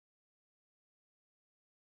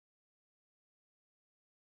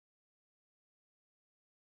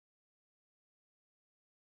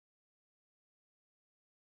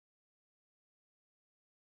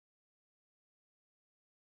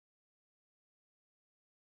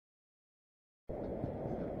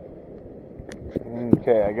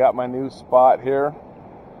Okay, I got my new spot here,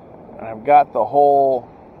 and I've got the whole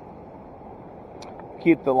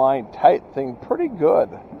keep the line tight thing pretty good.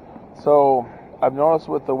 So I've noticed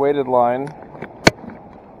with the weighted line,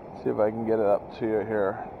 let's see if I can get it up to you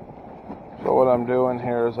here. So what I'm doing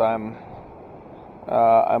here is I'm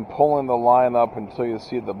pulling the line up until you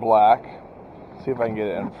see the black. See if I can get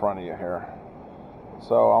it in front of you here.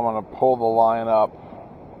 So I'm going to pull the line up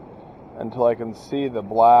until I can see the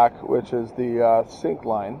black, which is the sink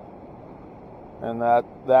line, and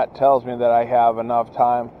that tells me that I have enough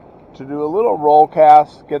time to do a little roll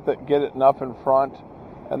cast, get it enough in front,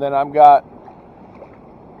 and then that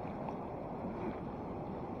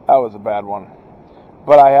was a bad one,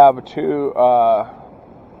 but I have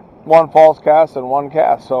one false cast and one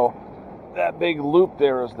cast. So that big loop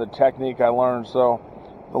there is the technique I learned. So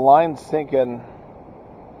the line's sinking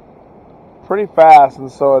pretty fast,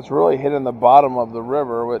 and so it's really hitting the bottom of the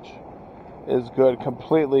river, which is good.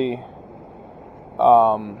 Completely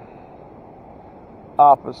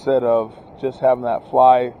opposite of just having that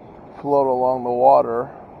fly float along the water.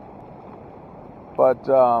 But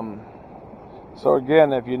so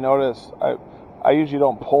again, if you notice, I usually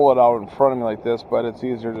don't pull it out in front of me like this, but it's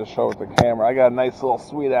easier to show with the camera. I got a nice little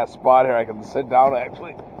sweet ass spot here. I can sit down.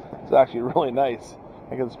 Actually, it's actually really nice.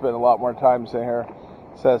 I can spend a lot more time sitting here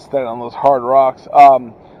instead of standing on those hard rocks.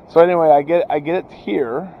 So anyway, I get it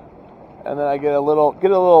here, and then I get a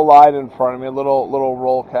little line in front of me, a little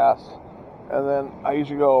roll cast, and then I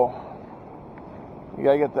usually go. You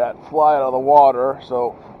gotta get that fly out of the water.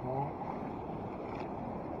 So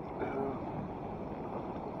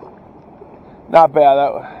not bad.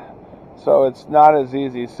 So it's not as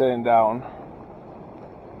easy sitting down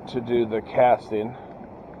to do the casting,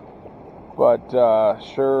 but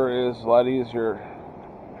sure is a lot easier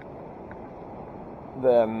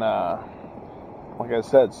than, like I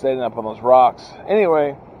said, standing up on those rocks.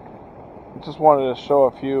 Anyway, just wanted to show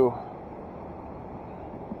a few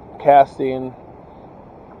casting.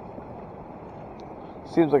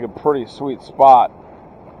 Seems like a pretty sweet spot.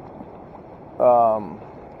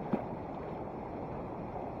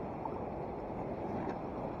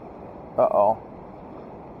 Uh-oh.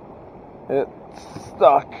 It's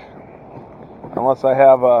stuck. Unless I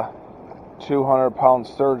have a 200-pound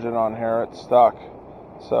sturgeon on here, it's stuck.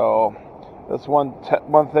 So that's one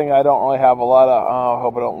thing I don't really have a lot of. Oh, I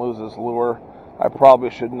hope I don't lose this lure. I probably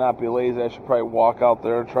should not be lazy. I should probably walk out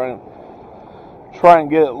there and try and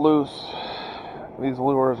get it loose. These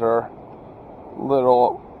lures are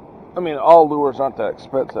little. I mean, all lures aren't that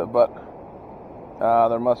expensive, but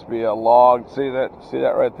there must be a log. See that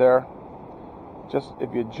right there? Just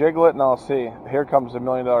if you jiggle it, now see, here comes the $1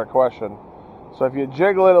 million question. So if you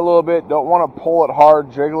jiggle it a little bit, don't want to pull it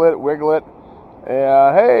hard, jiggle it, wiggle it,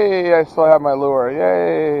 and hey, I still have my lure,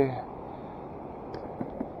 yay.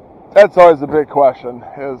 That's always the big question,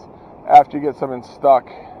 is after you get something stuck,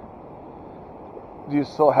 do you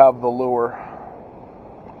still have the lure?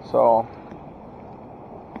 So,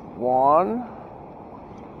 1,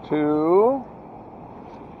 2,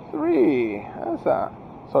 3, that's that.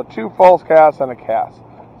 So 2 false casts and a cast.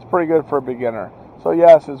 It's pretty good for a beginner. So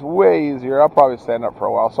yes, it's way easier. I'll probably stand up for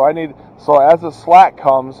a while. So as the slack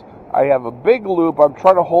comes, I have a big loop. I'm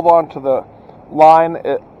trying to hold on to the line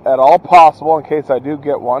at all possible in case I do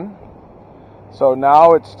get one. So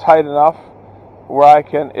now it's tight enough where I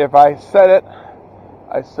can, if I set it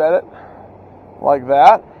like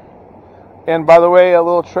that. And by the way, a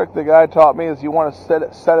little trick the guy taught me is you want to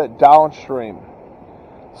set it downstream.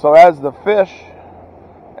 So as the fish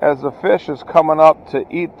is coming up to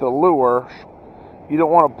eat the lure, you don't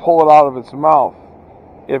want to pull it out of its mouth.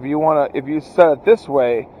 If you set it this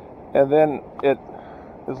way, and then it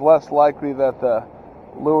is less likely that the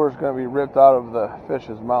lure is going to be ripped out of the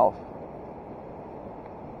fish's mouth.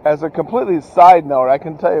 As a completely side note, I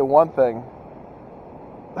can tell you one thing.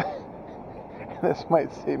 This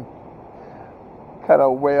might seem kind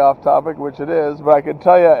of way off topic, which it is, but I can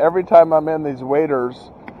tell you every time I'm in these waders,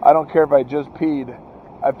 I don't care if I just peed,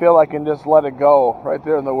 I feel I can just let it go right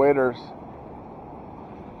there in the waders.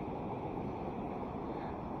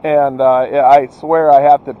 And I swear I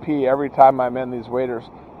have to pee every time I'm in these waders.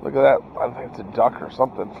 Look at that. I think it's a duck or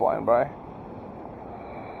something flying by.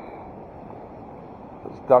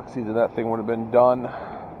 Those duck season, that thing would have been done.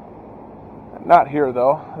 Not here,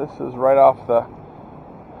 though. This is right off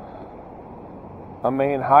a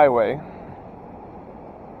main highway.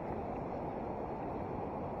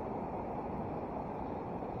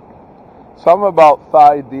 So I'm about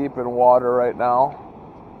thigh deep in water right now.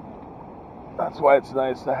 That's why it's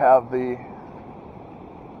nice to have the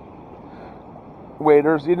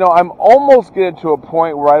waders. You know, I'm almost getting to a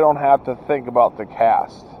point where I don't have to think about the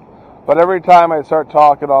cast. But every time I start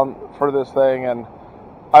talking for this thing and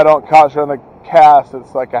I don't concentrate on the cast,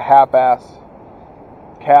 it's like a half-ass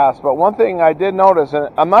cast. But one thing I did notice, and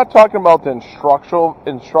I'm not talking about the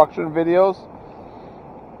instruction videos,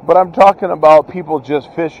 but I'm talking about people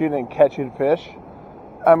just fishing and catching fish.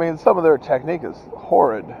 I mean, some of their technique is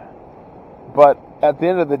horrid. But at the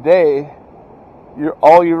end of the day,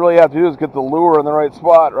 all you really have to do is get the lure in the right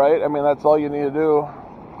spot, right? I mean, that's all you need to do.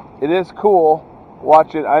 It is cool.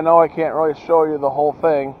 Watch it. I know I can't really show you the whole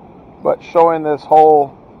thing, but showing this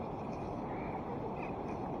whole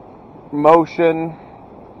motion,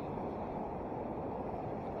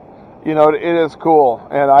 you know, it is cool.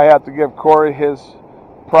 And I have to give Corey his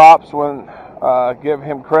props give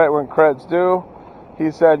him credit when credit's due.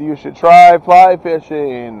 He said you should try fly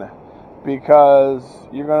fishing because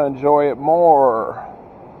you're going to enjoy it more.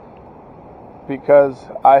 Because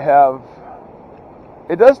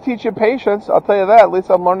it does teach you patience, I'll tell you that. At least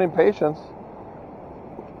I'm learning patience.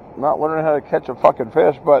 I'm not learning how to catch a fucking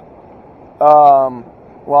fish, but,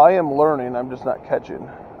 well, I am learning, I'm just not catching.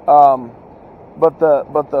 But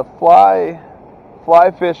the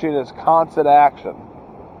fly fishing is constant action.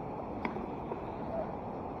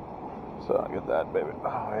 So get that, baby.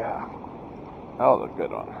 Oh, yeah. That was a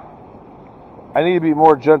good one. I need to be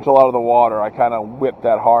more gentle out of the water. I kind of whip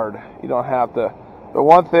that hard. You don't have to. The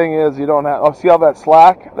one thing is you don't have. Oh, see all that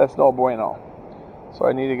slack? That's no bueno. So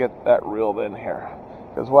I need to get that reeled in here.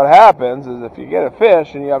 Because what happens is if you get a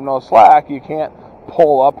fish and you have no slack, you can't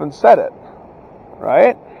pull up and set it.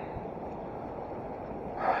 Right?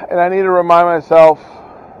 And I need to remind myself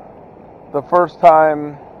the first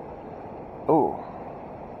time. Ooh.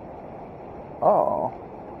 Oh.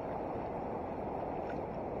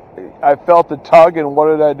 I felt the tug, and what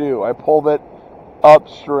did I do? I pulled it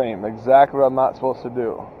upstream, exactly what I'm not supposed to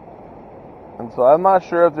do. And so I'm not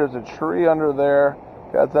sure if there's a tree under there,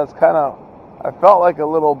 because that's kind of, I felt like a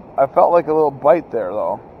little bite there,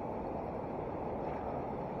 though.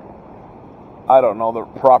 I don't know the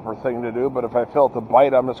proper thing to do, but if I felt a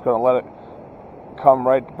bite, I'm just going to let it come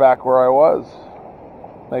right back where I was.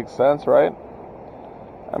 Makes sense, right?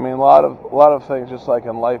 I mean, a lot of things, just like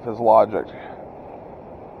in life, is logic.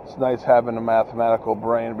 It's nice having a mathematical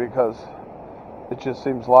brain because it just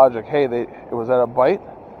seems logic. Hey, was that a bite?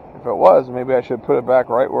 If it was, maybe I should put it back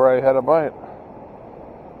right where I had a bite.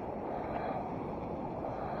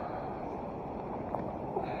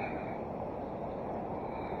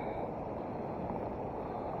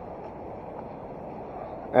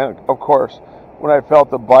 And of course, when I felt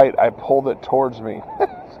the bite, I pulled it towards me.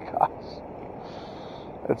 Gosh.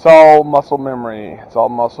 It's all muscle memory. It's all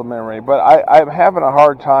muscle memory. But I'm having a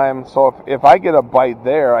hard time. So if I get a bite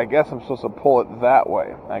there, I guess I'm supposed to pull it that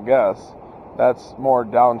way. I guess that's more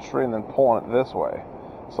downstream than pulling it this way.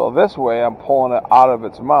 So this way, I'm pulling it out of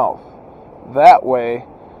its mouth. That way,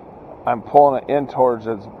 I'm pulling it in towards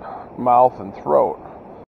its mouth and throat.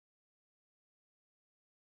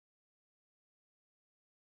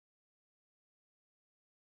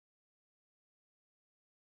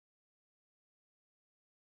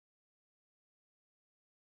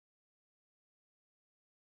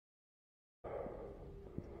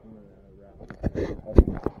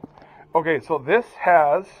 Okay, so this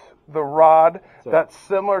has the rod that's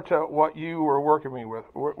similar to what you were working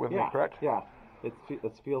with me, correct? Yeah, it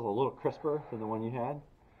feels a little crisper than the one you had,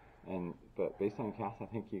 but based on your cast, I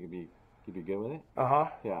think you could be good with it.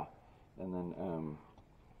 Yeah, and then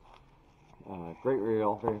great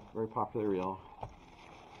reel, very very popular reel.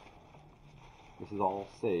 This is All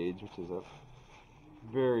Sage, which is a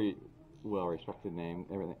very well respected name.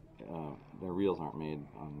 Everything. Their reels aren't made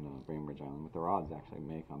on Bainbridge Island, but the rods actually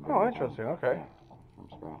make on Bainbridge Island. Interesting. Okay. Yeah, from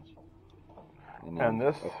scratch. And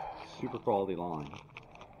this super quality line.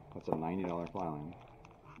 That's a $90 fly line.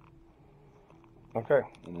 Okay.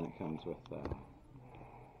 And then it comes with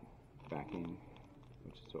backing,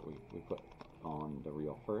 which is what we put on the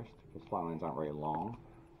reel first. Because fly lines aren't very long.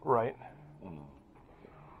 Right.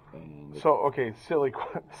 And so okay, silly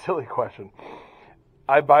question.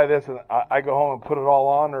 I buy this and I go home and put it all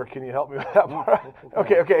on, or can you help me with that part?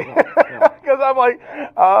 Okay. Because I'm like,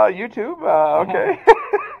 YouTube, okay.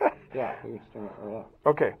 Yeah, we can start right up.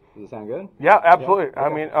 Okay. Does it sound good? Yeah, absolutely. Yeah. I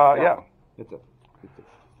mean,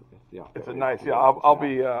 yeah. It's a nice. Yeah, I'll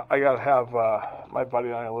be. I gotta have my buddy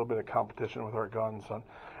and I a little bit of competition with our guns,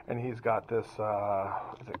 and he's got this.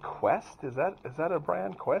 Is it Quest? Is that a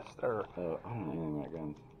brand, Quest or? I don't know anything about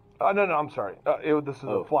guns. No, I'm sorry. This is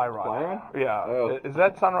a fly rod. Fly rod? Yeah. Oh. Is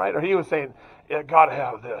that sound right? Or he was saying, yeah, gotta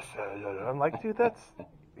have this. I'm like, dude,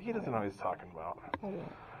 he doesn't know what he's talking about.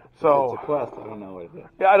 So it's a Quest. I don't know what it is.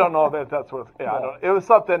 Yeah, I don't know that's what. Yeah, I don't, it was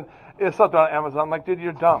something. It was something on Amazon. I'm like, dude,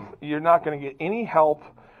 you're dumb. You're not going to get any help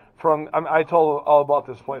from. I told all about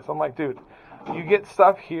this place. I'm like, dude, you get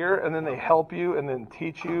stuff here, and then they help you, and then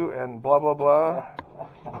teach you, and blah blah blah.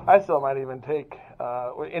 I still might even take.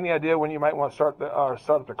 Any idea when you might want to start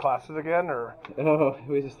up the classes again, or? Oh,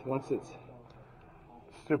 we just once it's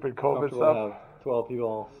stupid COVID stuff. Have 12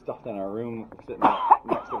 people stuffed in our room sitting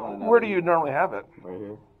next to one another. Where do you normally have it? Right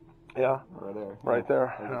here. Yeah. Right there. Right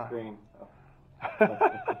there. There's a screen.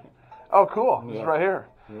 Oh, cool. It's right here.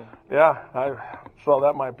 Yeah. So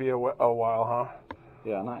that might be a while, huh?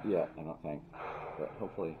 Yeah, not yet, I don't think. But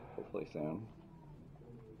hopefully soon.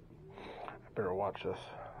 I better watch this.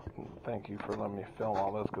 Thank you for letting me film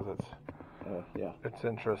all this because it's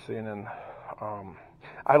interesting, and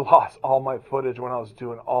I lost all my footage when I was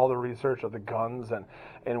doing all the research of the guns, and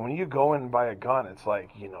when you go in and buy a gun, it's like,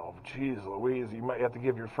 geez Louise, you might have to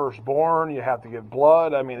give your firstborn, you have to give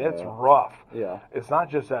blood. I mean, it's rough. Yeah. It's not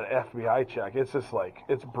just that FBI check. It's just like,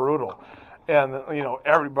 it's brutal. And,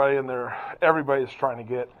 everybody's trying to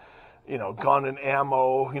get, gun and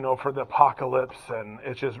ammo, for the apocalypse, and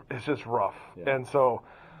it's just rough. Yeah. And so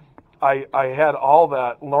I had all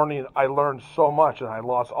that learning. I learned so much, and I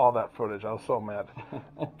lost all that footage. I was so mad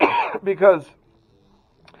because,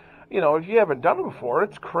 if you haven't done it before,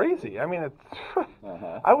 it's crazy. I mean,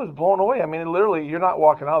 I was blown away. I mean, literally, you're not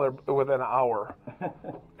walking out there within an hour.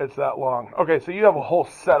 It's that long. Okay, so you have a whole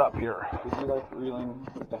setup here. Did you like reeling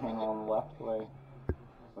with the handle on the left way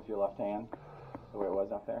with your left hand, the way it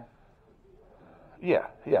was up there? Yeah.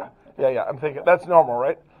 I'm thinking that's normal,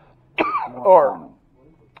 right?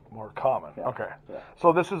 More common. Yeah. Okay. Yeah.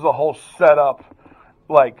 So this is a whole setup.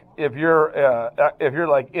 Like if you're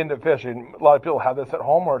like into fishing, a lot of people have this at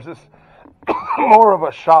home, or is this more of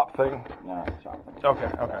a shop thing? No, it's a shop thing. Okay.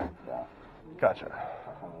 Yeah. Gotcha.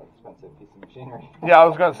 Kind of expensive piece of machinery. Yeah, I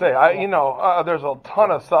was gonna say, there's a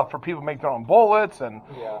ton of stuff for people to make their own bullets, and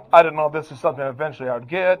I didn't know if this is something eventually I would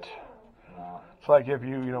get. No. It's like if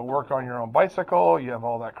you work on your own bicycle, you have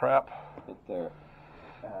all that crap. It's there.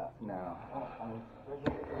 No.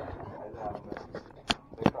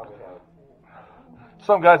 They probably have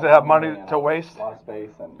some guys that have money to waste. A lot of space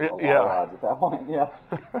and a lot of Yeah. rods at that point. Yeah.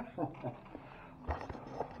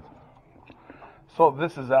 So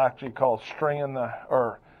this is actually called stringing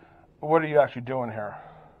or what are you actually doing here?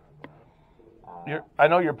 I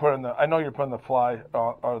know you're putting the fly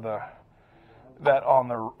or that on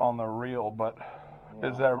the reel, but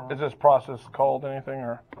is this process called anything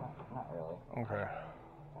or? Not really. Okay.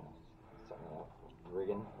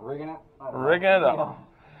 Rigging it. Rigging it up.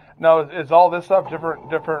 Now is all this stuff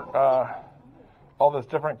different? All this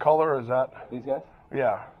different color? Is that? These guys?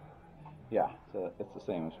 Yeah. Yeah. So it's the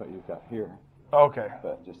same as what you've got here. Okay.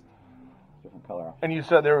 But just different color. And you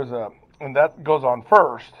said there was and that goes on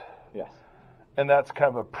first. Yes. And that's kind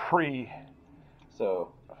of a pre.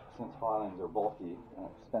 So since fly lines are bulky and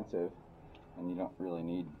expensive, and you don't really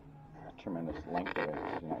need a tremendous length of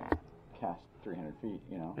it, cast 300 feet,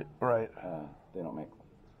 Right. They don't make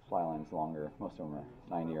fly lines longer. Most of them are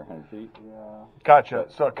 90 or 100 feet. Yeah. Gotcha.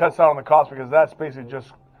 So it cuts down on the cost because that's basically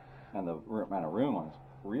just. And the amount of room on this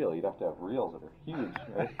reel, you'd have to have reels that are huge,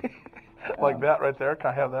 right? Like that right there.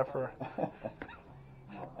 Can I have that for?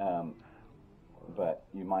 But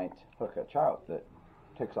you might hook a trout that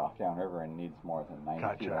takes off downriver and needs more than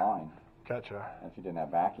 90 feet of line. Gotcha. And if you didn't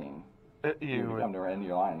have backing, you would come to the end of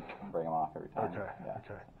your line and bring them off every time. Okay. Yeah.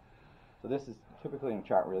 Okay. So this is typically in a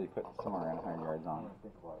trout really put somewhere around 100 yards on.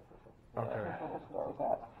 Okay. We'll start with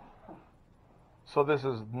that. So this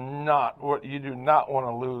is not what you do not want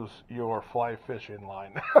to lose your fly fishing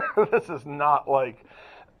line. This is not like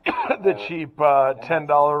the cheap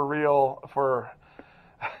 $10 reel for.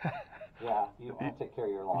 Yeah, you want to take care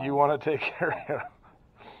of your line. You want to take care of it.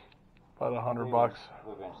 About $100.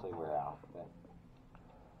 Will eventually wear out. But,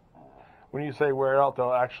 when you say wear out,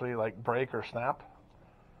 they'll actually like break or snap?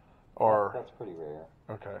 Or that's pretty rare.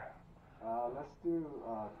 Okay. Let's do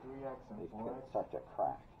 3X and 4X. Start to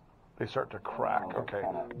crack. They start to crack. Okay.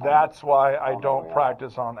 That's why I don't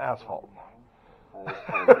practice on asphalt.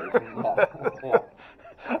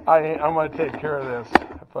 I'm going to take care of this.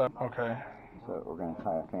 But okay. So we're going to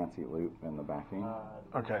tie a fancy loop in the backing.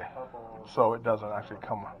 Okay. So it doesn't actually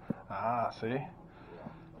come. See?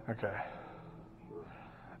 Okay.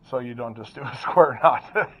 So you don't just do a square knot.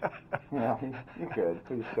 Yeah, you could.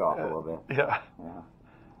 Please show off a little bit. Yeah. Yeah.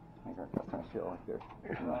 Make our customers feel like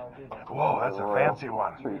they're. Whoa, that's a fancy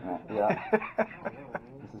one. Treatment. Yeah.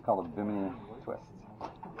 This is called a Bimini twist.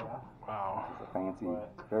 Wow. It's a fancy,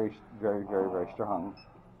 very, very, very, very strong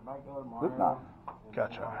loop knot.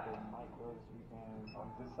 Gotcha. Might go this weekend on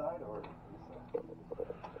this side or this side.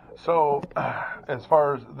 So, as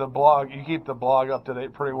far as the blog, you keep the blog up to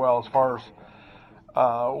date pretty well as far as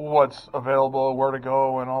what's available, where to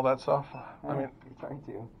go, and all that stuff. I mean, trying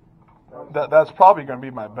to. That's probably going to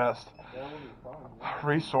be my best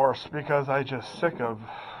resource because I just sick of,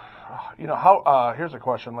 you know, how. Here's a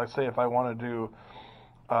question. Let's say if I want to do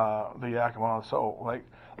the Yakima, so like,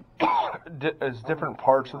 is different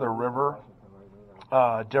parts of the river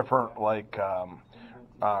different, like,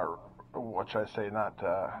 what should I say, not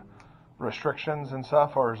restrictions and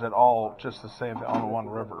stuff, or is it all just the same on one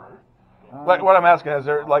river? Like what I'm asking is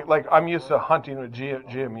there like I'm used to hunting with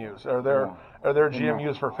GMUs. Are there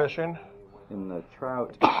GMUs for fishing? In the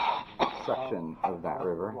trout section of that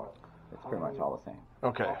river, it's pretty much all the same.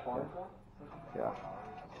 Okay. Yeah.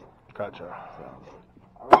 Gotcha. So.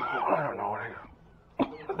 I don't know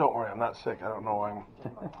what don't worry, I'm not sick. I don't know why I'm.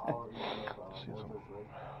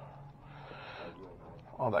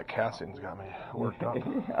 All that casting's got me worked up.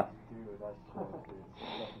 Yeah.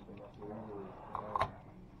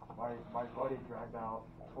 My buddy dragged out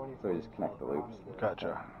 20. So you just connect the loops.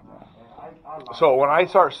 Gotcha. So when I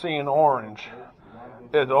start seeing orange,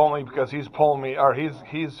 it's only because he's pulling me, or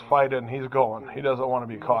he's fighting, he's going. He doesn't want to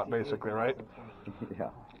be caught, basically, right? Yeah.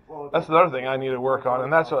 That's another thing I need to work on,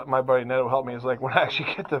 and that's what my buddy Ned will help me. Is like when I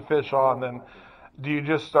actually get the fish on, then do you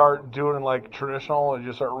just start doing like traditional, and you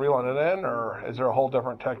just start reeling it in, or is there a whole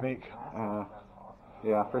different technique?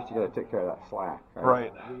 Yeah, first you got to take care of that slack.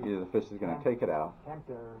 Right. Either the fish is going to take it out,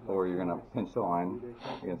 or you're going to pinch the line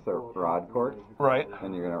against the rod cork. Right.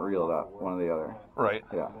 And you're going to reel it up, one or the other. Right.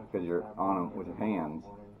 Yeah, because you're on them with your hands.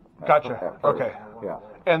 Gotcha. Okay. Yeah.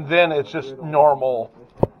 And then it's just normal.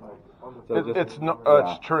 So It's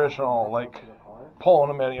traditional, like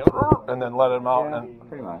pulling them in and then let them out. Yeah, and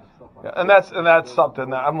pretty much. Yeah, and that's something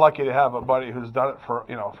that I'm lucky to have a buddy who's done it for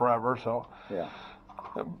forever. So. Yeah.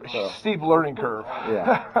 Steep learning curve.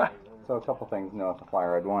 Yeah. So a couple things to know with the fly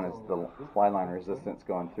rod. One is the fly line resistance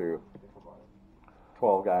going through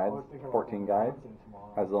 12 guides, 14 guides,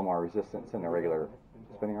 has a little more resistance than a regular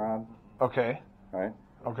spinning rod. Okay. Right?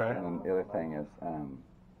 Okay. And then the other thing is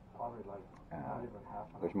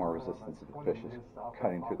there's more resistance if the fish is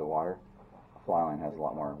cutting through the water. A fly line has a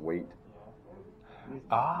lot more weight.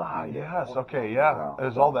 Yes. Okay. Yeah.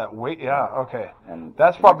 There's all that weight. Yeah. Okay. And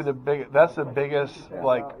that's probably the biggest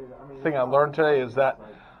like thing I learned today is that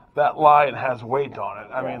line has weight on it.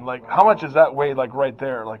 I mean, like, how much is that weight, like right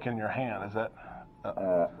there, like in your hand? Is that?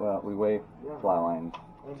 Well, we weigh fly lines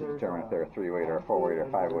to determine if they're a 3-weight or a 4-weight or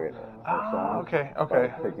 5-weight. Okay.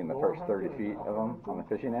 Okay. By taking the first 30 feet of them on the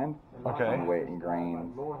fishing end. Okay. And weight in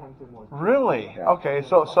grains. Really? Yeah. Okay.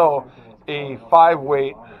 So a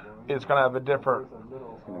 5-weight is going to have a different.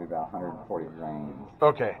 It's going to be about 140 grains.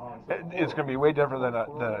 Okay, it's going to be way different than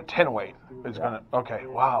a 10-weight. It's going to. Okay,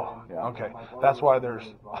 wow. Yeah. Okay, that's why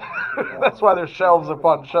there's shelves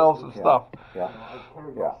upon shelves of stuff. Yeah.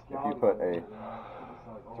 Yeah. If you put a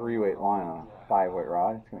 3-weight line on a 5-weight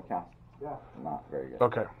rod, it's going to cast not very good.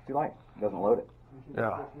 Okay. It's too light. It doesn't load it.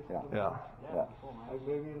 Yeah. Yeah. Yeah. Yeah.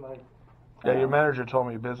 Yeah, your manager told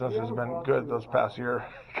me business has been good this past year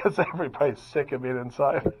because everybody's sick of being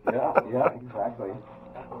inside. Yeah, exactly.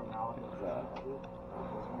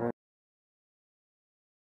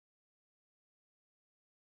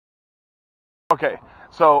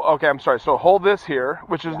 Okay, I'm sorry. So hold this here,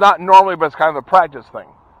 which is not normally, but it's kind of a practice thing.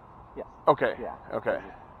 Yeah. Okay. Yeah. Okay.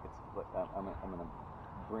 I'm going to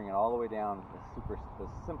bring it all the way down as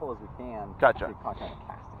simple as we can. Gotcha. To continental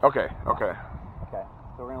casting. Okay. Okay. Okay.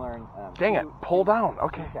 So we're going to learn. Dang it! Pull down.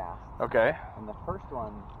 Okay. Casts. Okay. And the first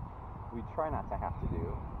one, we try not to have to do,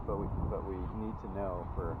 but we need to know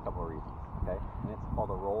for a couple of reasons. Okay. And it's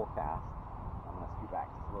called a roll cast. I'm going to scoot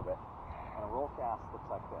back just a little bit. And a roll cast looks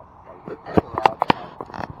like this. So you take the rod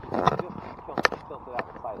and just tilt it out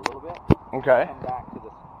the side a little bit. Okay. Come back to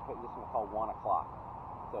this one called 1 o'clock.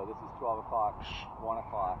 So this is 12 o'clock, 1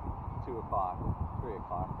 o'clock, 2 o'clock, 3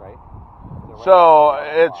 o'clock, right? So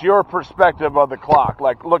it's your perspective of the clock,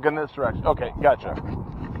 like look in this direction. Okay, gotcha. And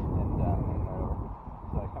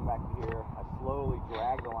so I come back to here. I slowly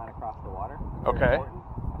drag the line across the water. Okay. I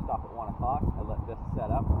stop at 1 o'clock. I let this set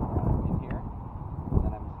up in here, and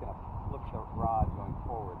then I'm just going to flip the rod going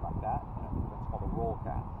forward like that. And it's called a roll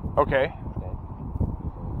cast. Okay. Okay.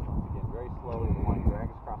 So once again, very slowly, the line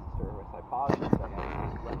drags across the surface. I pause for a second.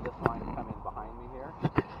 Let this line come in behind me here.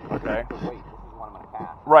 Okay. So wait, this is what I'm going to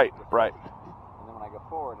cast. Right. Right. And then when I go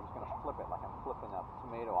forward, I'm just going to flip it like I'm flipping a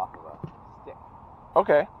tomato off of a stick.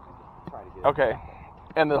 Okay. Try to get Okay.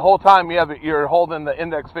 And the whole time you're holding the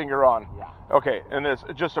index finger on. Yeah. Okay. And it's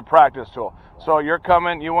just a practice tool. So you're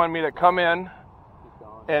coming. You want me to come in.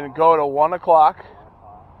 and go to 1 o'clock. 1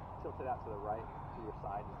 o'clock. Tilt it out to the right, to your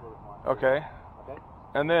side, just a little bit more. Okay. Okay.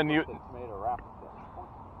 And then you. Tomato wrap. There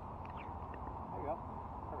you go.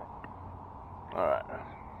 Perfect. All right.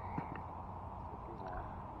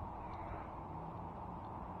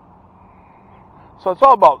 So it's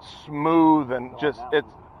all about smooth and just it's.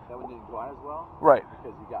 That one didn't go out as well. Right.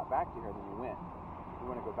 Because you got back to here, then you went. You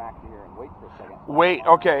want to go back to here and wait for a second. Wait.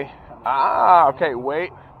 Okay. Ah. Okay.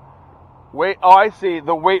 Wait. Wait. Oh, I see.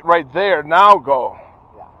 The wait right there. Now go.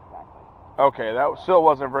 Yeah. Exactly. Okay. That still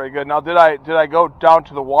wasn't very good. Now, did I go down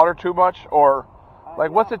to the water too much, or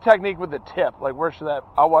like what's the technique with the tip? Like where should that?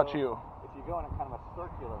 I'll watch you. If you go in a kind of a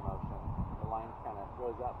circular motion, the line kind of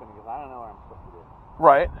goes up and it goes. I don't know what I'm supposed to do.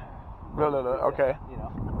 Right. No. Okay. You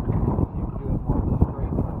know, you do it more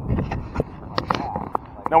straight like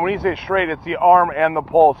that. Now, when you say straight, it's the arm and the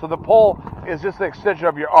pole. So the pole is just the extension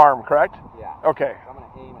of your arm, correct? Yeah. Okay. So I'm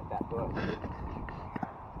going to aim at that bush.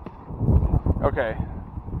 Okay.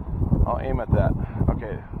 I'll aim at that.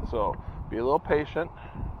 Okay. So be a little patient.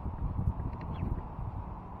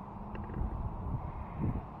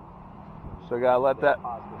 So you gotta let that.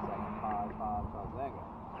 Pause for a second. Pause. Then go.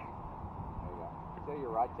 There you go. So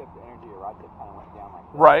your rod tip, the energy of your rod tip kind of went down like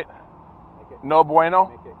this. Right. Make it, No bueno.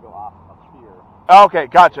 Make it go off up here. Okay.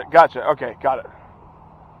 Gotcha. Okay. Got it.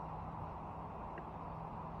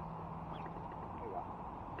 There you go.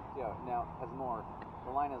 Yeah. Now has more.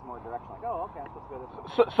 The line has more direction. Like, oh, okay, I'm supposed to go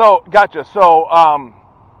this way. So gotcha. So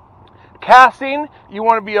casting, you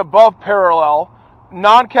want to be above parallel.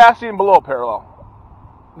 Non-casting, below parallel.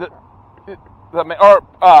 Or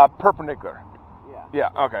perpendicular. Yeah.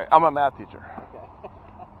 Yeah. Okay. I'm a math teacher. Okay.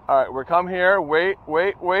 All right. We come here. Wait. Yeah.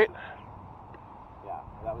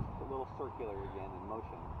 That was a little circular again in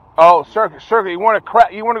motion. Oh, circle. You want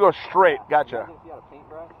to go straight. Gotcha. Imagine if you had a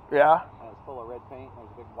paintbrush. Yeah. And it's full of red paint.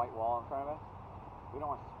 There's a big white wall in front of us. We don't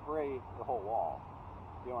want to spray the whole wall.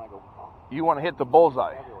 You don't want to go. You want to hit the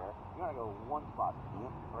bullseye. Everywhere. You want to go one spot.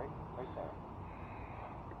 Right there.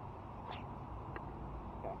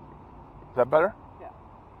 Okay. Is that better? Yeah.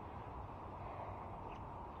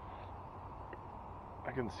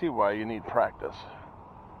 I can see why you need practice.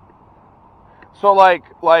 So like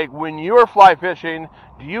when you're fly fishing,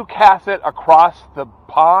 do you cast it across the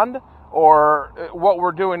pond, or what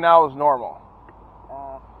we're doing now is normal?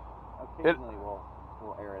 Occasionally we'll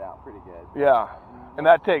air it out pretty good. Yeah, and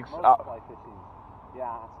that takes. Most fly fishing,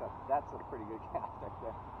 yeah, that's a pretty good cast right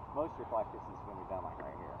there. Most of your fly fishing is going to be done like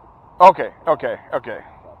right here. Okay.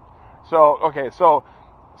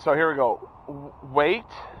 So here we go. Wait,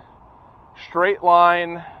 straight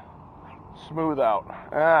line, smooth out.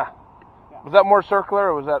 Yeah. Was that more circular,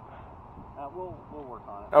 or was that? We'll work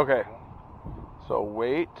on it. Okay. So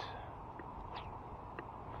wait.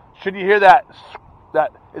 Should you hear that?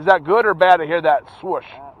 Is that good or bad to hear that swoosh?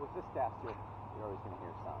 With this cast, you're always going to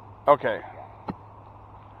hear some. Okay.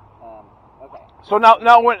 Yeah. Okay. So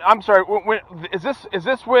now when I'm sorry, is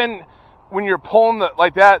this when you're pulling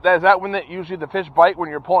like that? Is that when usually the fish bite when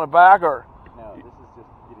you're pulling it back, or? No, this is just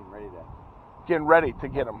getting ready to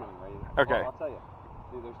get them. Okay. Well, I'll tell you.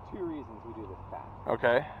 There's two reasons we do this cast.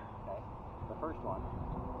 Okay. The first one,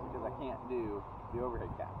 because I can't do the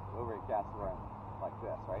overhead cast. The overhead cast is where I'm like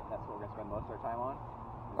this, right? That's what we're going to spend most of our time on.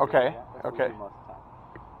 Okay. That's what we do most of the time.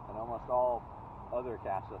 And almost all other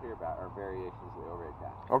casts you'll hear about are variations of the overhead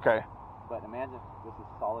cast. Okay. But imagine this is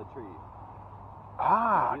solid trees.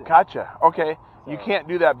 Ah, gotcha. Okay. You can't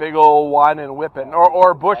do that big old whining and whipping,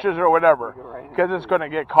 or bushes or whatever, because it's going to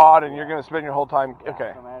get caught and you're going to spend your whole time.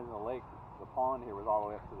 Okay. So imagine the lake, the pond here was all the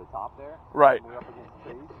way up to the top there. Right. We're up against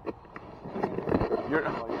the trees.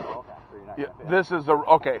 This is the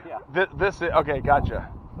okay. Yeah. This is okay. Gotcha.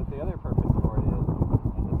 But the other purpose for it is,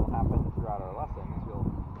 and this will happen throughout our lesson, is you'll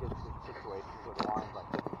get situations where the line's like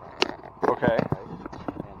this in front of you. Okay. Right?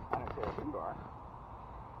 And I don't care who you are,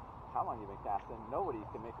 how long you've been casting, nobody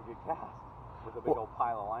can make a good cast with a big old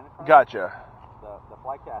pile of line in front of you. Gotcha. The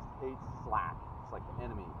fly cast hates slack. It's like the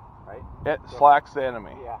enemy, right? It slacks the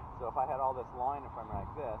enemy. Yeah. So if I had all this line in front of me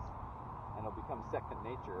like this, and it'll become second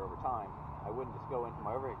nature over time, I wouldn't just go into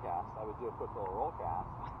my overhead cast. I would do a quick little roll cast,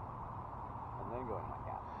 and then go into my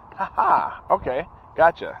cast. Haha. Okay.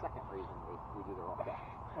 Gotcha. Second reason we do the roll cast.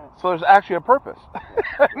 So there's actually a purpose.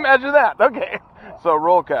 Imagine that. Okay. So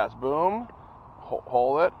roll cast. Boom.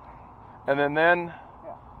 Hold it. And then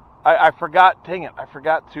I forgot. Dang it! I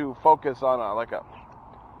forgot to focus on like a.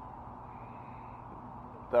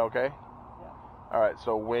 Is that okay? Yeah. All right.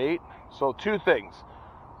 So wait. So two things.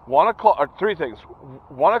 1 o'clock or three things.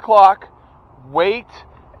 1 o'clock. Wait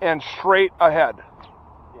and straight ahead.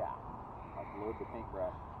 Yeah. Like load the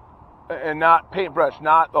paintbrush. And not paintbrush,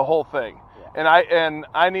 not the whole thing. Yeah. And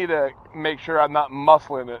I need to make sure I'm not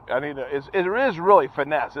muscling it. It is really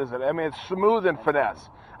finesse, isn't it? I mean, it's smooth and finesse.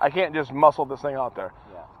 I can't just muscle this thing out there.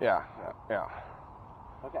 Yeah.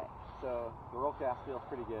 Okay, so the roll cast feels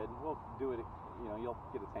pretty good. We'll do it, you'll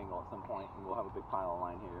get a tangle at some point, and we'll have a big pile of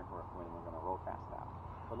line here when we're going to roll cast that.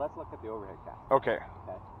 But let's look at the overhead cast. Okay.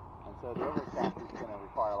 And so the overhead cast is going to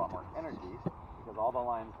require a lot more energy, because all the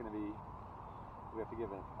line is going to be, we have to give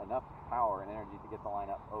it enough power and energy to get the line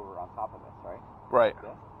up over on top of this, right? Right. Like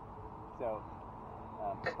this. So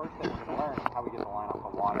the first thing we're going to learn is how we get the line off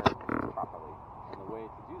the water properly. And the way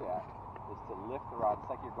to do that is to lift the rod.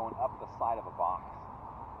 It's like you're going up the side of a box.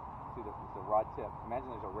 See the rod tip. Imagine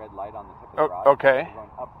there's a red light on the tip of the rod. Okay. You're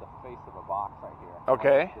going up the face of a box right here.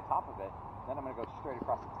 Okay. The top of it. Then I'm going to go straight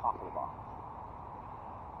across the top of the box.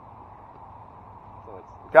 So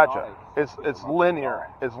it's gotcha. It's linear.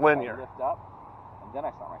 It's linear. I lift up, and then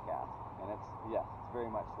I start my cast. And it's very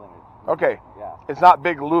much linear. Okay. Yeah. It's not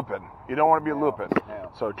big looping. You don't want to be looping.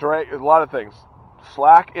 No. So a lot of things.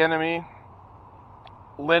 Slack, enemy,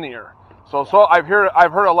 linear. So I've heard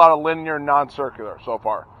a lot of linear, non-circular so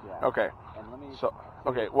far. Yeah. Okay. And let me. So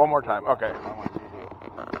okay, one more time. Okay. I want you to do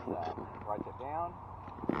right it down,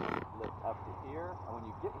 lift up to here, and when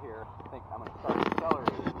you get here, think I'm going to start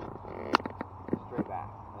accelerating straight back,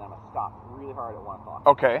 and I'm going to stop really hard at 1 o'clock.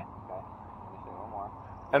 Okay. Okay. Let me show you one more.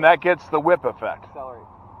 And that gets the whip effect. Accelerate.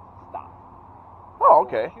 Stop. Oh, So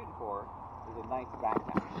okay. what you're shooting for is a nice back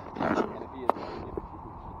cast, and if you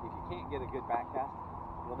can't get a good back cast,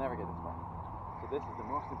 you'll never get this far. So this is the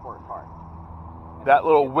most important part. And That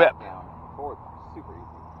little whip. Down, forward, super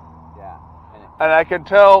easy. Yeah. And I can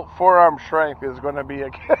tell forearm strength is going to be a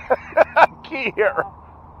key here.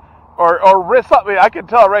 Or wrist something. I can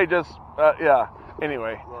tell, right? Just, yeah.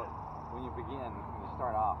 Anyway. Well, when you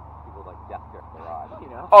start off, people like death grip the rod,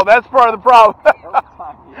 Oh, that's part of the problem. Every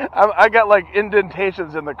time I got like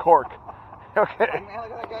indentations in the cork. Okay. Man, look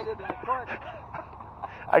what that guy did in the cork.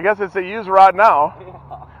 I guess it's a used rod now.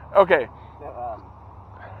 Yeah. Okay.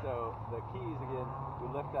 So the keys again, we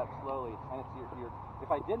lift up slowly, and it's if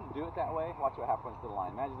I didn't do it that way, watch what happens to the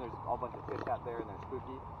line. Imagine there's a whole bunch of fish out there and they're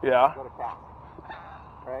spooky. Yeah. Go to cast.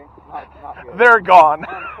 Right? Not good. They're gone.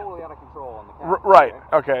 I'm totally out of control on the cast. Right.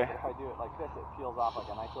 Okay. But if I do it like this, it peels off like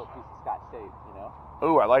a nice little piece of Scotch tape,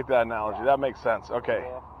 Ooh, I like that analogy. That makes sense. Okay.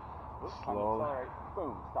 Whoops, Slowly. accelerate.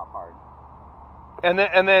 Boom. Stop hard.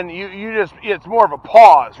 And then you just, it's more of a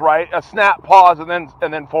pause, right? A snap pause and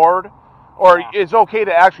then forward, or it's okay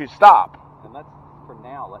to actually stop. And for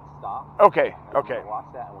now, let's stop. Okay. And Okay. we're gonna watch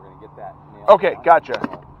that, and we're gonna get that nailed Okay. down.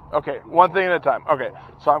 Gotcha. Okay. One thing at a time. Okay.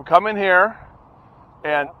 So I'm coming here,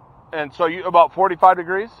 and so you about 45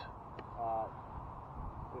 degrees. If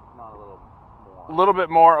not a little more. A little bit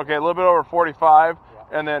more. Okay. A little bit over 45,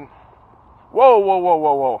 and then,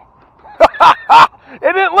 whoa.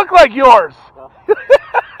 It didn't look like yours.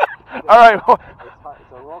 All right. So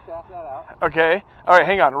roll cast that out. Okay. All right.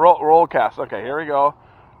 Hang on. Roll cast. Okay. Here we go.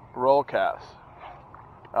 Roll cast.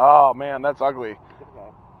 Oh man, that's ugly. Okay.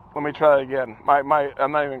 Let me try that again. I'm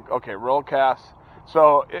not even. Okay. Roll cast.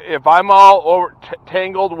 So if I'm all over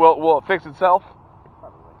tangled, will it fix itself?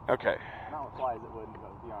 Probably. Okay. Not with flies, it wouldn't,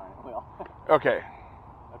 but with yarn it will. Okay.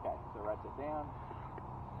 Okay. So write it down.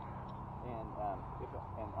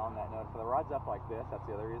 And on that note, for the rod's up like this, that's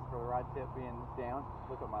the other reason for the rod tip being down.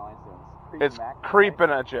 Look what my line's doing. It's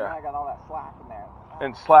creeping at you. And I got all that slack in there.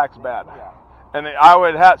 And slack's bad. Yeah. And I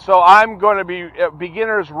would have. So I'm going to be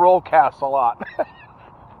beginners roll cast a lot.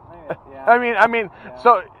 Yeah. I mean. Yeah.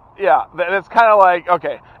 So yeah, that's kind of like,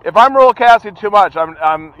 okay. If I'm roll casting too much, I'm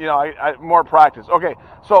I more practice. Okay.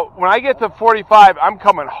 So when I get to 45, I'm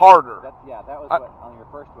coming harder. That was what on your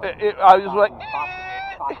first one. I was like,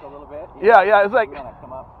 Pop a little bit. Yeah. It's like, you want to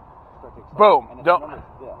come up, start to boom. And Don't. Remember,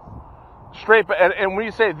 it's this. Straight, and when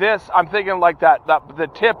you say this, I'm thinking like the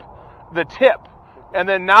tip, and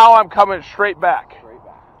then now I'm coming straight back. Straight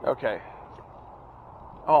back. Okay.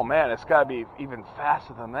 Oh man, it's got to be even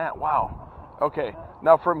faster than that. Wow. Okay.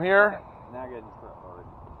 Now from here. Now get forward.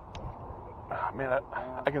 Oh, man,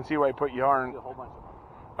 I can see why you put yarn. Do a whole bunch of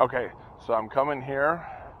them. Okay, so I'm coming here.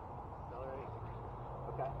 Accelerate.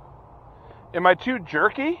 Okay. Am I too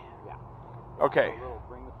jerky? Yeah. Okay.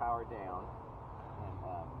 Bring the power down.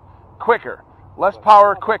 And, quicker. Less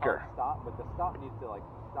power, quicker. Stop, but the stop needs to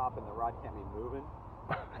stop, and the rod can't be moving.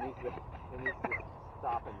 It needs to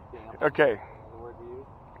stop and dampen. Okay. Is the word to use?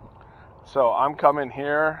 So I'm coming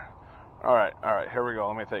here. All right, here we go.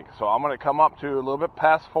 Let me think. So I'm going to come up to a little bit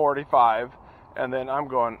past 45, and then I'm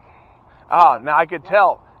going, now I can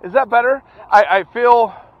tell. Is that better? I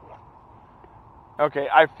feel, okay,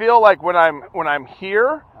 I feel like when I'm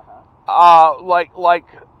here, like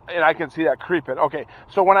and I can see that creeping. Okay,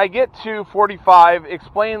 so when I get to 45,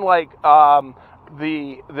 explain like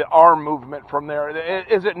the arm movement from there.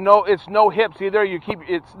 Is it no? It's no hips either. You keep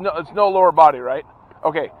it's no lower body, right?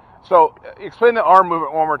 Okay, so explain the arm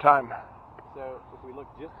movement one more time. So if we look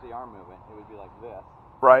just at the arm movement, it would be like this.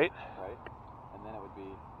 Right. Right. And then it would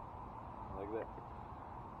be like this.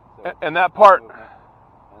 So and that part. Movement,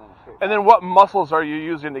 and then what muscles are you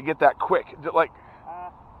using to get that quick? Like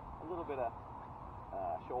a little bit of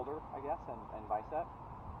shoulder, I guess, and bicep.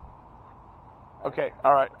 Okay,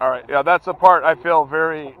 all right. Yeah, that's the part I feel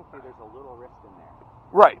very... Technically, there's a little wrist in there.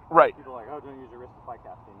 Right. People are like, oh, don't use your wrist to fly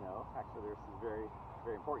casting. No, actually, the wrist is very,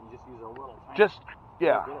 very important. You just use a little tiny...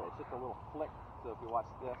 Yeah. It's just a little flick. So if you watch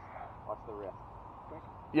this, watch the wrist.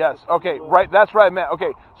 Yes, okay, right, that's right, man.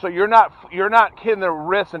 Okay, so you're not hitting the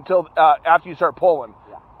wrist until after you start pulling.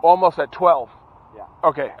 Yeah. Almost at 12. Yeah.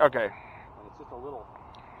 Okay. And it's just a little,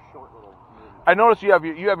 short little movement. I noticed you have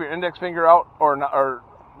your index finger out or not, or...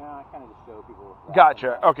 No, I kind of just show people.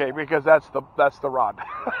 Gotcha. Okay, because that's the rod.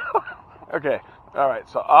 Okay. All right.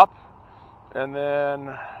 So up, and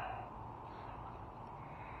then.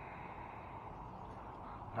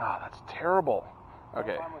 That's terrible.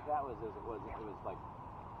 Okay. The problem with that was it was like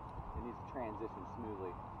it needs to transition smoothly.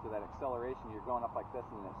 So that acceleration, you're going up like this,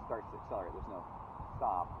 and then it starts to accelerate. There's no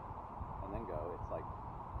stop, and then go. It's like,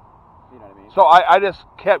 you know what I mean? So I just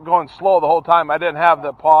kept going slow the whole time. I didn't have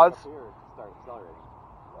the pause. Up here, start accelerating.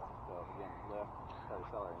 So again, lift, start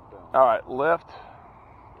accelerating, boom. All right, lift.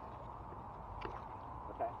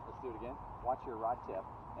 Okay, let's do it again. Watch your rod tip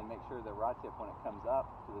and make sure the rod tip, when it comes up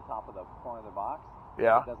to the top of the corner of the box, it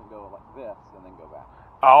doesn't go like this and then go back.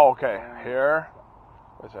 Oh, okay. Here.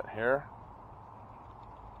 What's that? Here.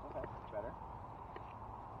 Okay, better.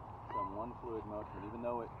 So in one fluid motion, even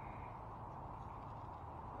though it's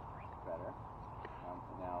better.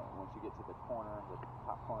 Now, once you get to the corner, the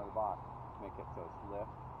top corner of the box, make it so it's lift.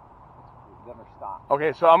 It never stop.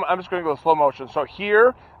 Okay, so I'm just going to go slow motion. So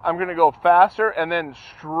here, I'm going to go faster and then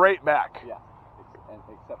straight back. Yeah,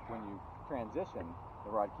 except when you transition,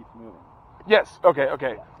 the rod keeps moving. Yes, okay.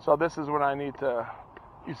 Yeah. So this is when I need to,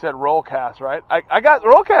 you said roll cast, right? I got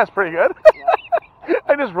roll cast pretty good. Yeah.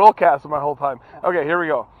 I just roll cast my whole time. Okay, here we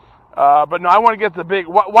go. But no, I want to get the big,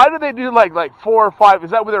 why do they do like 4 or 5? Is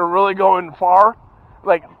that where they're really going far?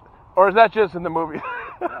 Like, or is that just in the movie?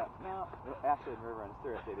 Yeah, no, Ashley and River and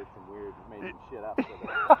Stuart, they did some weird, made some shit up. So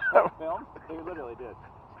they film, they literally did.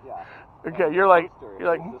 Yeah. Okay, you're like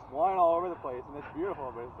just flying all over the place, and it's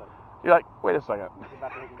beautiful, but it's like. You're like, wait a second. It's about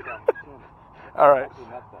to hit him down the chin. All right. Actually,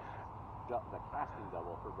 met the casting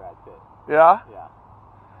double for Brad Pitt. Yeah. Yeah.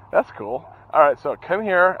 That's cool. All right, so come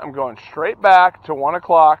here. I'm going straight back to 1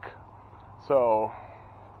 o'clock. So,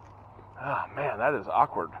 man, that is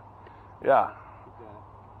awkward. Yeah.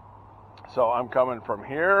 So I'm coming from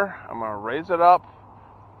here. I'm going to raise it up.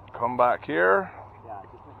 Come back here. Yeah,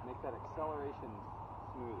 just make that acceleration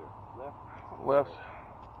smoother. Lift.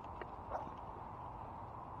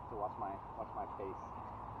 So watch my pace.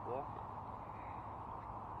 Lift.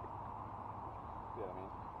 See what I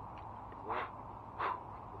mean? Lift.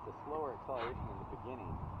 It's a slower acceleration in the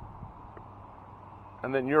beginning. And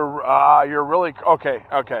then you're really okay.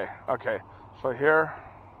 So here.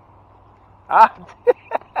 I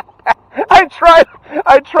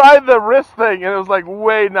tried the wrist thing and it was like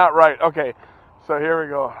way not right. Okay, so here we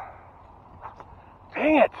go.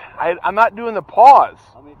 Dang it! I'm not doing the pause.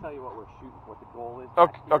 Let me tell you what we're shooting, what the goal is.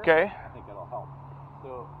 Okay. I think that'll help.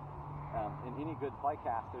 So, in any good flight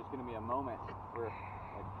cast, there's going to be a moment where,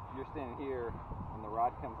 like, you're standing here and the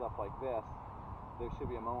rod comes up like this. There should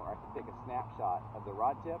be a moment where I can take a snapshot of the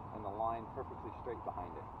rod tip and the line perfectly straight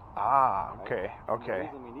behind it. Ah, okay, right? okay. And the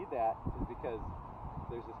reason we need that is because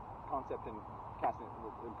there's this concept in casting,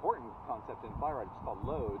 important concept in fly rod, it's called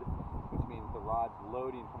load, which means the rod's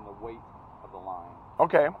loading from the weight of the line.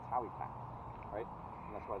 Okay. That's how we cast, right?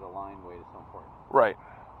 And that's why the line weight is so important. Right.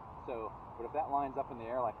 So, but if that line's up in the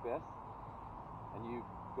air like this, and you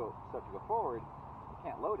start to go forward, you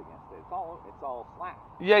can't load against it. It's all slack.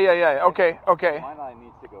 Yeah. Okay. My line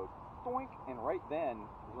needs to go doink, and right then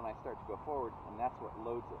is when I start to go forward, and that's what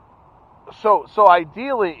loads it. So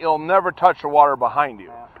ideally, it'll never touch the water behind you.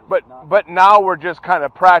 Yeah, but now we're just kind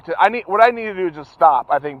of practice. What I need to do is just stop.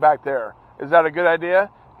 I think back there. Is that a good idea?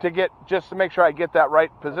 Just to make sure I get that right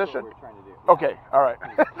position. That's what we're trying to do. Okay. All right.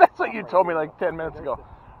 That's what you told me like 10 minutes ago.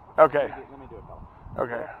 Okay. Let me do a couple.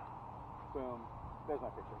 Okay. Boom. There's my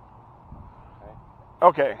picture. Right.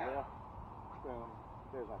 Okay. Lift. Boom.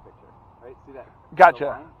 There's my picture. Right. See that?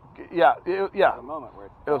 Gotcha. Yeah. There's a moment where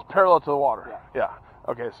it was parallel to the water. Yeah.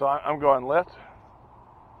 Okay. So I'm going lift.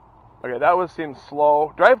 Okay. That seems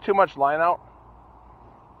slow. Do I have too much line out?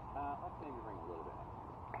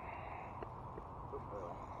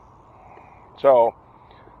 So,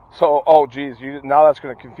 oh geez, now that's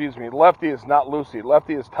going to confuse me. Lefty is not loosey.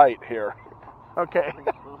 Lefty is tight here. Okay. Is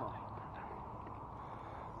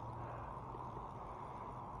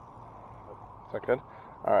that good?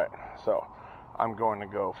 All right. So, I'm going to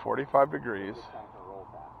go 45 degrees.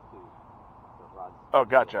 Oh,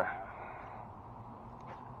 gotcha.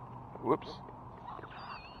 Whoops.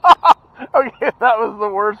 Okay, that was the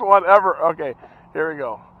worst one ever. Okay, here we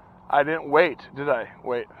go. I didn't wait, did I?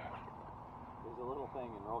 Wait. There's a little thing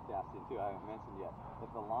in roll casting too I haven't mentioned yet.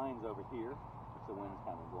 If the line's over here, if the wind's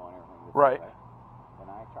kind of blowing everything this right. way, and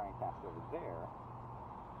I try and cast over there,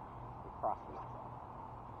 it crosses itself.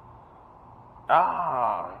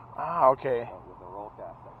 Okay. So with a roll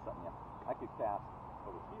cast, that's something I could cast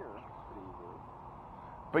over here pretty easily.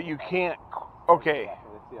 But you can't. Okay.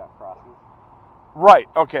 Let's see how it crosses. Right.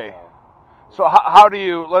 Okay. So how do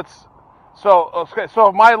you?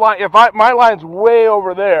 So my line, my line's way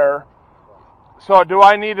over there. So do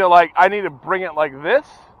I need to I need to bring it like this?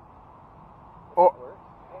 Or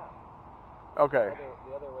okay.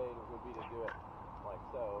 The other way would be to do it like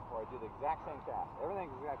so, or I do the exact same cast.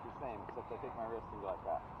 Everything's exactly the same, except I take my wrist and go like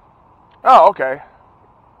that. Oh, okay.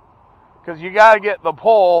 Because you got to get the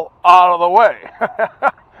pole out of the way.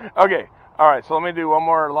 Okay. All right. So let me do one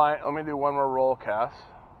more line. Let me do one more roll cast.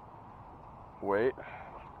 Wait.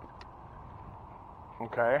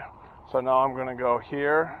 Okay. So now I'm going to go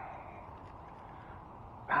here.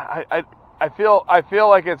 I feel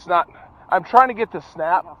like it's not. I'm trying to get the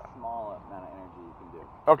snap. How small amount of energy you can do.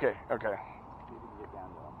 Okay. Okay. You can get down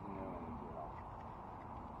to noon.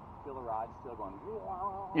 Feel the rod still going.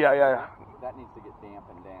 Yeah. That needs to get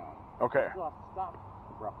dampened down. Okay. You still have to stop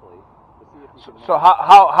abruptly to see if you can. So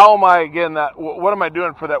how am I getting that? What am I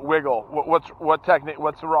doing for that wiggle? What technique?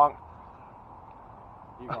 What's wrong?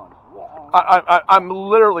 You're going. I'm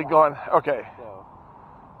literally going. Okay. So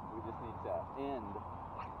we just need to end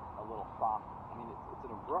a little soft. I mean, it's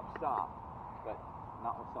an abrupt stop, but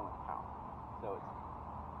not with so much power. So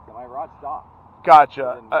my rod stopped.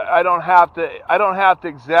 Gotcha. I don't have to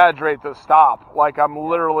exaggerate the stop. Like I'm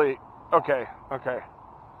literally. Okay. Okay. There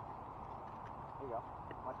you go.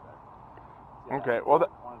 Much better. Okay. Well.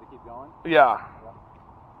 Wanted to keep going. Yeah. Yep.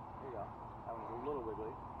 There you go. That was a little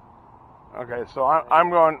wiggly. Okay. So I'm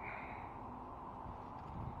going.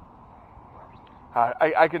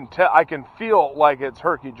 I can tell. I can feel like it's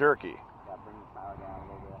herky jerky. Yeah. Bring the power down a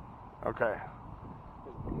little bit. Okay.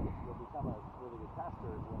 Because you'll become a really good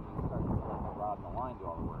caster when you start to let the rod and the line do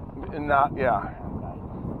all the work. Not. Yeah.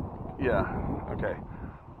 Yeah. Okay.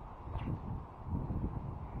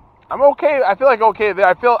 I'm okay. I feel like okay there.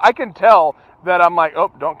 I can tell that I'm like,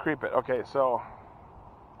 oh, don't creep it. Okay, so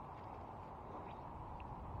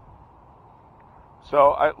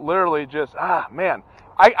I literally just man,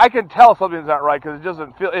 I can tell something's not right because it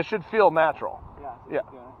doesn't feel. It should feel natural. Yeah.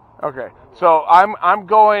 Okay. So I'm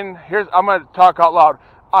going. I'm going to talk out loud.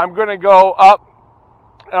 I'm going to go up.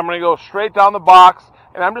 I'm going to go straight down the box,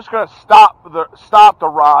 and I'm just going to stop the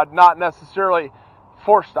rod, not necessarily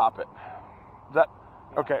force stop it. Is that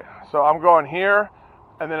okay? So I'm going here,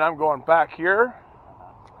 and then I'm going back here.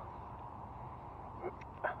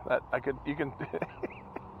 That you can.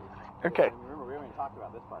 Okay. Remember, we haven't even talked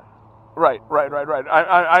about this part. Right.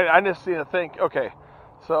 I just need to think. Okay,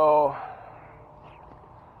 so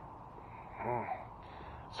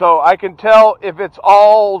I can tell if it's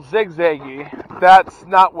all zigzaggy, that's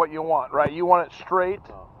not what you want, right? You want it straight.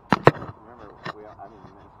 Remember, I mean,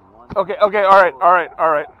 you mentioned one. Okay. All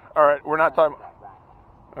right. We're not talking.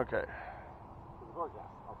 Okay.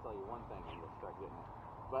 I'll tell you one thing and you'll start getting it.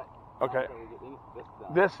 But okay. We get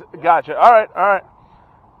this done. Gotcha. All right.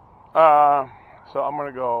 So I'm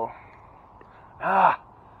gonna go.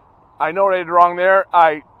 I know what I did wrong there.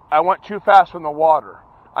 I went too fast from the water.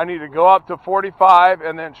 I need to go up to 45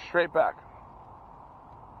 and then straight back.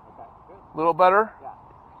 Okay, good. A little better? Yeah.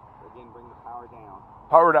 So again, bring the power down.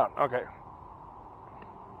 Power down. Okay. Nice.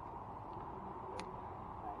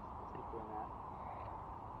 Let's keep doing that.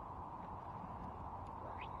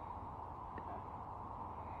 Okay.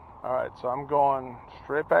 All right. So I'm going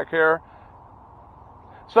straight back here.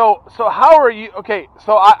 So how are you? Okay.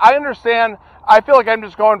 So I understand. I feel like I'm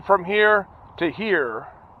just going from here to here.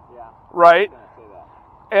 Yeah. Right.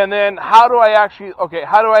 And then how do I actually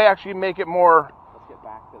make it more? Let's get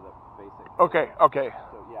back to the basics. Okay. So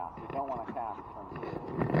yeah, you don't want to cast from here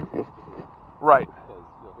to here. Right. Because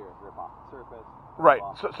you'll hear it rip off the surface. Right.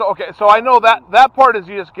 So okay. So I know that part is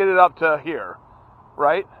you just get it up to here,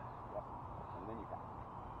 right? Yep. And then you cast.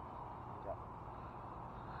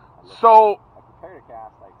 Yep. So I prepare to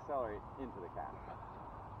cast. I accelerate into the cast.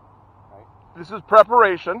 Right. This is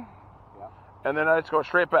preparation. Yeah. And then I just go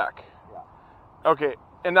straight back. Yeah. Okay,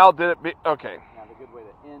 and now did it be, okay. Now the good way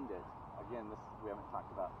to end it, again, this we haven't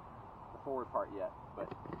talked about the forward part yet, but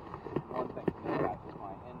one thing to know about is when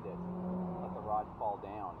I end it, let the rod fall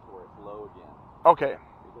down to where it's low again. Okay.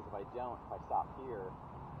 Because if I don't, if I stop here,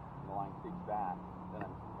 and the line creeps back, then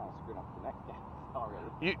I'm kind of screwing up the next guy already.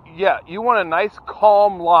 You want a nice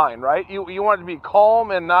calm line, right? You want it to be calm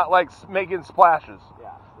and not like making splashes.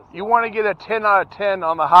 Yeah. You want to get a 10 out of 10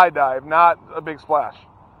 on the high dive, not a big splash.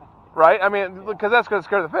 Right? I mean, because that's going to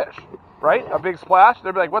scare the fish, right? A big splash,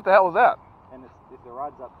 they'll be like, what the hell was that? And if the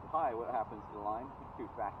rod's up high, what happens to the line? It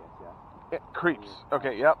creeps back at you. It creeps.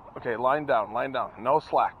 Okay, yep. Okay, line down. No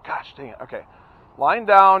slack. Gosh dang it. Okay. Line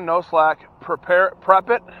down, no slack. Prep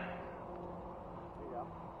it.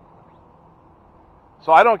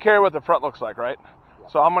 So I don't care what the front looks like, right? Yeah.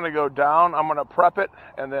 So I'm going to go down, I'm going to prep it,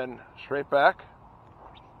 and then straight back.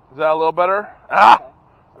 Is that a little better? Ah!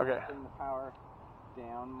 Okay. Bring the power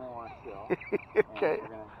down more still. Okay. And we're going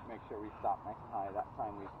to make sure we stop nice and high. That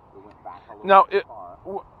time we went back a little bit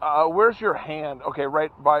far. Where's your hand? Okay,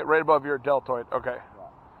 right above your deltoid. Okay. Yeah.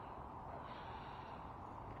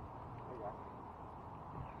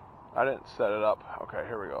 I didn't set it up. Okay,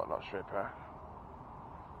 here we go. No, straight back.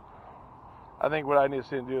 I think what I need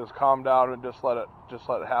to do is calm down and just let it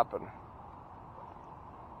happen.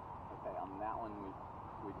 Okay, on that one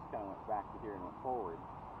we just kind of went back to here and went forward.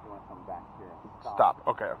 You want to come back here and stop. Stop.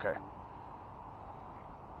 Okay. There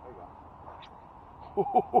you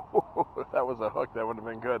go. That was a hook. That would have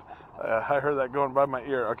been good. I heard that going by my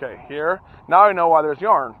ear. Okay, here. Now I know why there's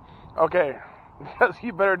yarn. Okay, because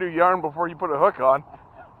you better do yarn before you put a hook on.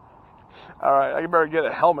 All right, I better get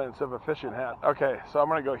a helmet instead of a fishing hat. Okay, so I'm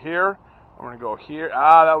going to go here. I'm going to go here.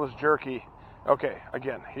 Ah, that was jerky. Okay,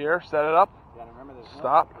 again, here, set it up. Yeah, remember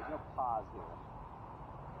stop. There's no pause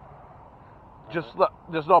here.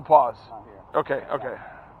 Just no pause. Not here. Okay.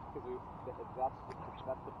 Because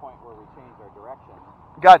that's the point where we changed our direction.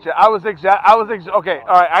 Gotcha. Okay,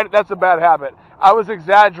 all right, that's a bad habit. I was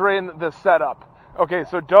exaggerating the setup. Okay,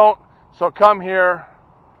 so come here.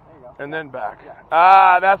 There you go. And then back. Yeah.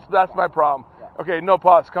 Ah, that's my problem. Yeah. Okay, no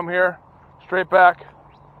pause. Come here. Straight back.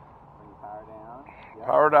 Bring the power down. Yep.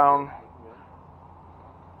 Power down.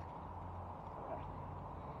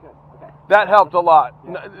 Good. Okay. That helped a lot.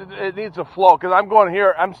 Yeah. It needs to flow because I'm going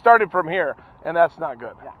here. I'm starting from here, and that's not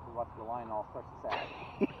good. Yeah, we watch the line all starts to sag.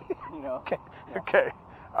 You know. Okay. Yeah. Okay.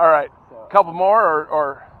 All right. So, couple more,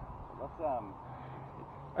 or let's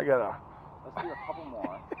I gotta. Let's do a couple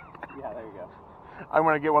more. Yeah, there you go. I'm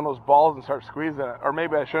gonna get one of those balls and start squeezing it, or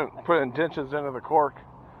maybe I shouldn't put indentions into the cork.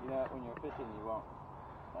 You know, when you're fishing, your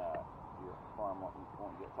arm won't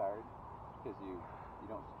get tired because you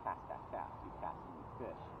don't cast. You cast and you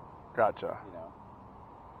fish. Gotcha. You know.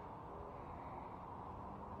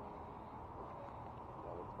 So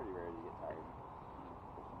it's pretty rare to get tired.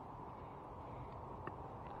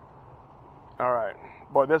 All right,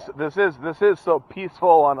 boy, this is so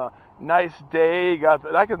peaceful on a nice day.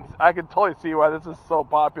 I can totally see why this is so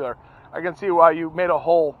popular. I can see why you made a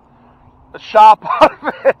whole shop out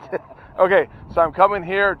of it. Okay, so I'm coming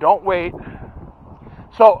here. Don't wait.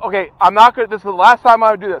 So okay, I'm not gonna. This is the last time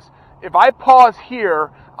I would do this. If I pause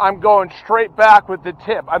here, I'm going straight back with the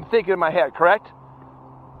tip. I'm thinking in my head, correct?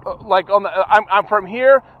 Like on the, I'm from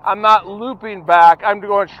here. I'm not looping back. I'm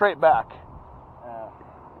going straight back.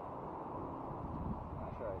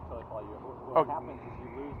 What happens is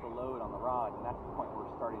you lose the load on the rod, and that's the point where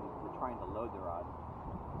we're trying to load the rod.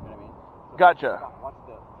 You know what I mean? So gotcha.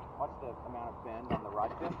 Watch the amount of bend on the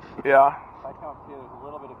rod tip. Yeah. If I come up here, there's a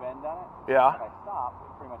little bit of bend on it. Yeah. If I stop,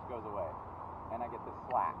 it pretty much goes away. And I get this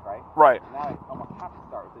slack, right? Right. Now I almost have to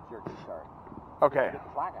start with the jerky start. Okay. Get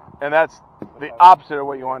the slack out. And that's the opposite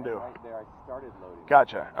of what you want to do. Right there, I started loading.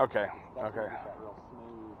 Gotcha. Okay. That's Okay. That real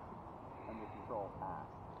smooth, under control pass.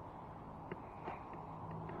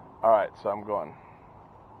 All right, so I'm going.